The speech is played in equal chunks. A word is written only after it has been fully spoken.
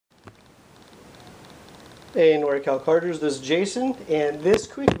Hey NorCal Karters, this is Jason, and this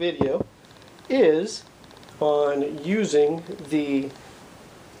quick video is on using the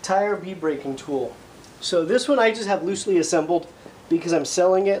tire bead braking tool. So this one I just have loosely assembled because I'm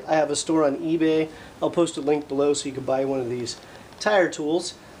selling it. I have a store on eBay. I'll post a link below so you can buy one of these tire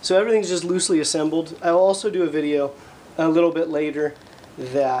tools. So everything's just loosely assembled. I'll also do a video a little bit later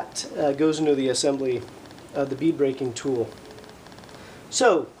that goes into the assembly of the bead braking tool.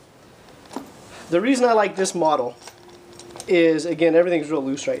 So the reason I like this model is, again, everything's real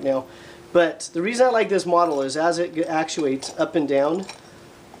loose right now, but the reason I like this model is as it actuates up and down,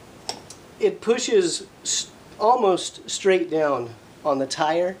 it pushes almost straight down on the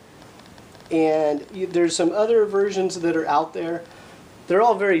tire. And there's some other versions that are out there. They're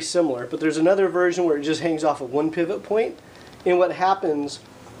all very similar, but there's another version where it just hangs off of one pivot point. And what happens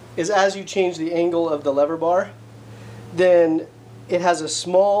is as you change the angle of the lever bar, then it has a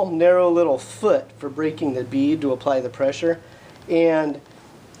small, narrow little foot for braking the bead to apply the pressure. And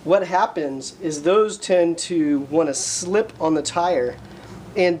what happens is those tend to want to slip on the tire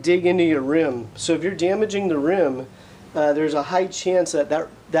and dig into your rim. So if you're damaging the rim, there's a high chance that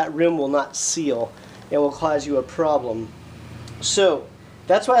that rim will not seal and will cause you a problem. So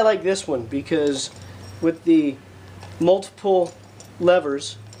that's why I like this one, because with the multiple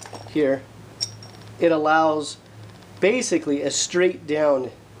levers here, it allows basically a straight down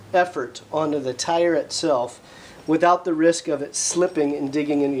effort onto the tire itself without the risk of it slipping and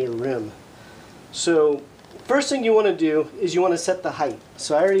digging into your rim. So first thing you want to do is you want to set the height.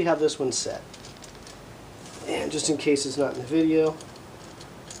 So I already have this one set. And just in case it's not in the video,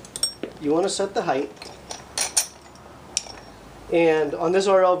 you want to set the height. And on this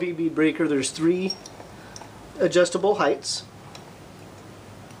RLV bead breaker, there's 3 adjustable heights.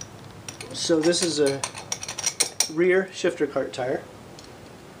 So this is a rear shifter kart tire,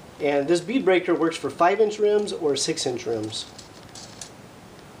 and this bead breaker works for 5-inch rims or 6-inch rims.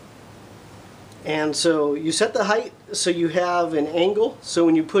 And so you set the height so you have an angle, so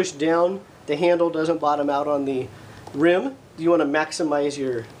when you push down the handle doesn't bottom out on the rim. You want to maximize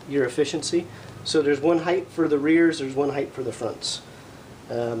your efficiency. So there's one height for the rears, there's one height for the fronts.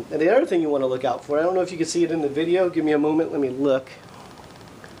 And the other thing you want to look out for, I don't know if you can see it in the video, give me a moment, let me look.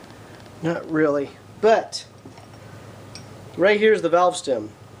 Not really, but right here is the valve stem.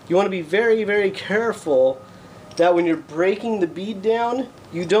 You want to be very, very careful that when you're breaking the bead down,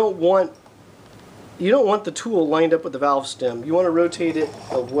 you don't want the tool lined up with the valve stem. You want to rotate it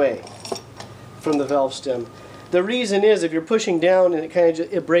away from the valve stem. The reason is if you're pushing down and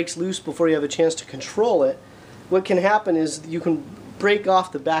it breaks loose before you have a chance to control it, what can happen is you can break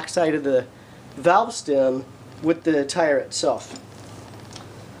off the back side of the valve stem with the tire itself.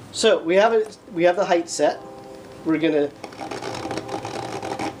 So we have the height set. We're going to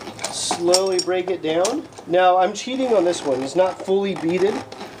slowly break it down. Now I'm cheating on this one. It's not fully beaded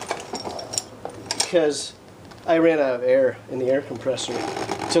because I ran out of air in the air compressor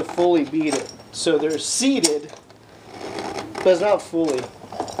to fully bead it. So they're seated, but it's not fully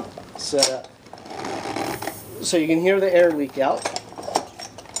set up. So you can hear the air leak out.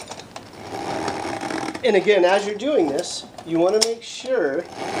 And again, as you're doing this, you want to make sure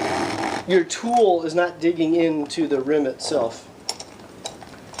your tool is not digging into the rim itself.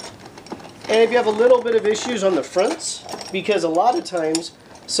 And if you have a little bit of issues on the fronts, because a lot of times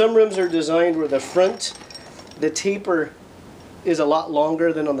some rims are designed where the front, the taper is a lot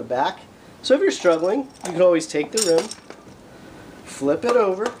longer than on the back. So if you're struggling, you can always take the rim, flip it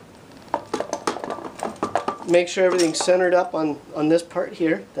over, make sure everything's centered up on this part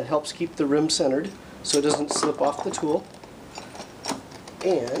here. That helps keep the rim centered so it doesn't slip off the tool.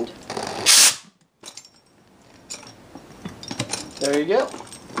 And there you go.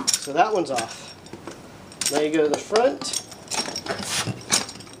 So that one's off. Now you go to the front,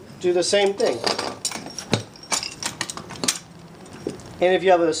 do the same thing. And if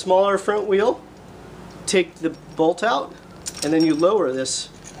you have a smaller front wheel, take the bolt out and then you lower this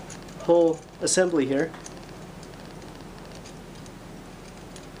whole assembly here.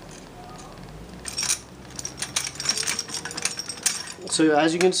 So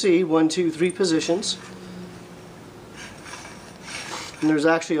as you can see, 1, 2, 3 positions. And there's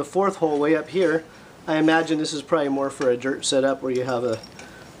actually a 4th hole way up here. I imagine this is probably more for a dirt setup where you have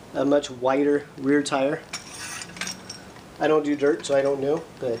a much wider rear tire. I don't do dirt, so I don't know,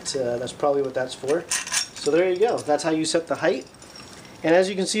 but that's probably what that's for. So there you go. That's how you set the height. And as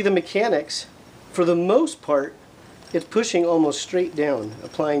you can see, the mechanics, for the most part, it's pushing almost straight down,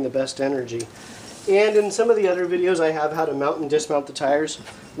 applying the best energy. And in some of the other videos I have how to mount and dismount the tires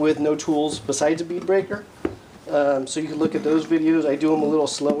with no tools besides a bead breaker. So you can look at those videos. I do them a little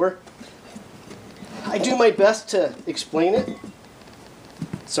slower. I do my best to explain it.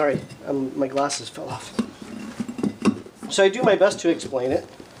 Sorry, my glasses fell off. So I do my best to explain it.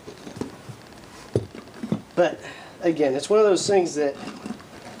 But again, it's one of those things that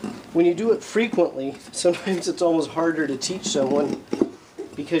when you do it frequently, sometimes it's almost harder to teach someone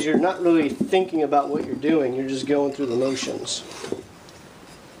because you're not really thinking about what you're doing. You're just going through the motions.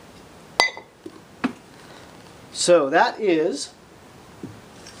 So that is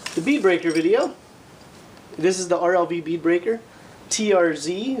the bead breaker video. This is the RLV bead breaker,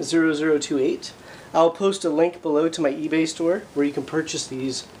 TRZ0028. I'll post a link below to my eBay store where you can purchase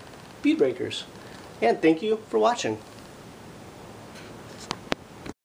these bead breakers. And thank you for watching.